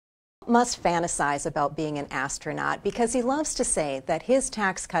Must fantasize about being an astronaut because he loves to say that his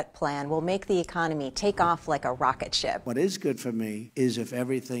tax cut plan will make the economy take off like a rocket ship. What is good for me is if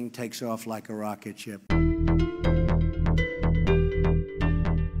everything takes off like a rocket ship.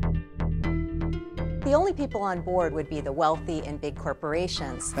 The only people on board would be the wealthy and big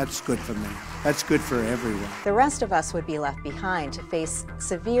corporations. That's good for me. That's good for everyone. The rest of us would be left behind to face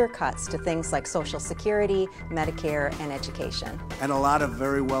severe cuts to things like Social Security, Medicare, and education. And a lot of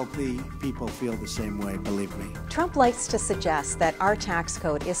very wealthy people feel the same way, believe me. Trump likes to suggest that our tax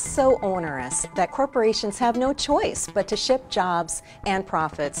code is so onerous that corporations have no choice but to ship jobs and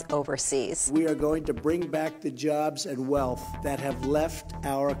profits overseas. We are going to bring back the jobs and wealth that have left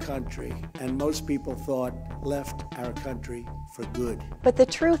our country, and most people thought left our country for good. But the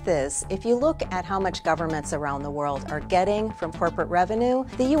truth is, if you look at how much governments around the world are getting from corporate revenue,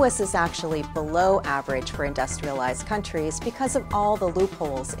 the U.S. is actually below average for industrialized countries because of all the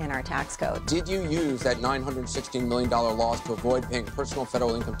loopholes in our tax code. Did you use that $916 million loss to avoid paying personal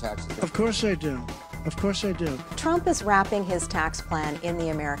federal income taxes? Of course I do. Of course I do. Trump is wrapping his tax plan in the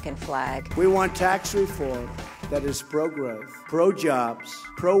American flag. We want tax reform that is pro-growth, pro-jobs,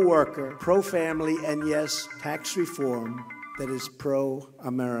 pro-worker, pro-family, and yes, tax reform that is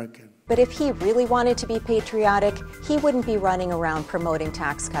pro-American. But if he really wanted to be patriotic, he wouldn't be running around promoting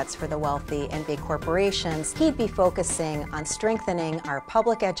tax cuts for the wealthy and big corporations. He'd be focusing on strengthening our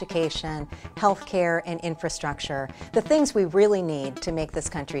public education, healthcare, and infrastructure, the things we really need to make this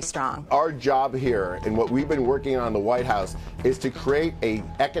country strong. Our job here, and what we've been working on in the White House, is to create an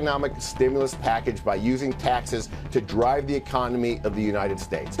economic stimulus package by using taxes to drive the economy of the United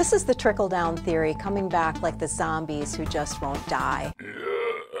States. This is the trickle-down theory coming back like the zombies who just won't die.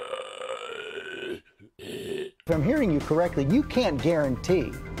 If I'm hearing you correctly, you can't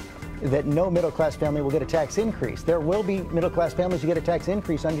guarantee that no middle-class family will get a tax increase. There will be middle-class families who get a tax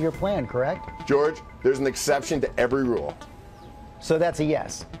increase under your plan, correct? George, there's an exception to every rule. So that's a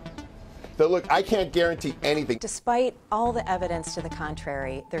yes. So look, I can't guarantee anything. Despite all the evidence to the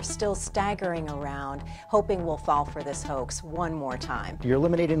contrary, they're still staggering around, hoping we'll fall for this hoax one more time. You're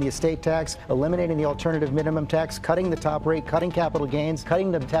eliminating the estate tax, eliminating the alternative minimum tax, cutting the top rate, cutting capital gains,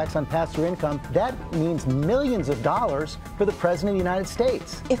 cutting the tax on pass-through income. That means millions of dollars for the President of the United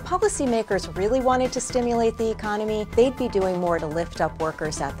States. If policymakers really wanted to stimulate the economy, they'd be doing more to lift up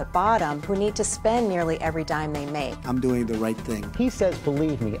workers at the bottom who need to spend nearly every dime they make. I'm doing the right thing. He says,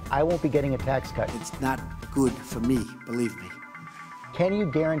 believe me, I won't be getting a tax cut. It's not good for me, believe me. Can you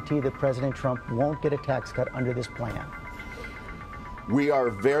guarantee that President Trump won't get a tax cut under this plan? We are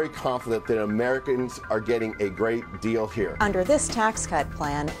very confident that Americans are getting a great deal here. Under this tax cut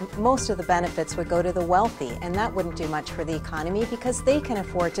plan, most of the benefits would go to the wealthy, and that wouldn't do much for the economy because they can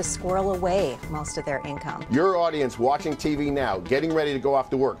afford to squirrel away most of their income. Your audience watching TV now, getting ready to go off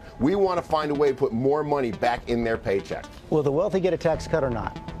to work, we want to find a way to put more money back in their paycheck. Will the wealthy get a tax cut or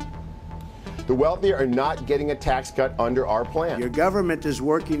not? The wealthy are not getting a tax cut under our plan. Your government is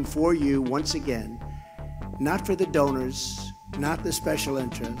working for you once again, not for the donors, not the special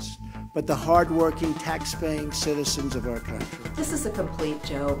interests, but the hard-working, tax-paying citizens of our country. This is a complete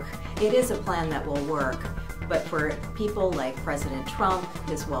joke. It is a plan that will work, but for people like President Trump,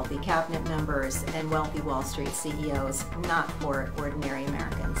 his wealthy cabinet members, and wealthy Wall Street CEOs, not for ordinary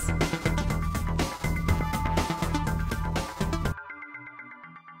Americans.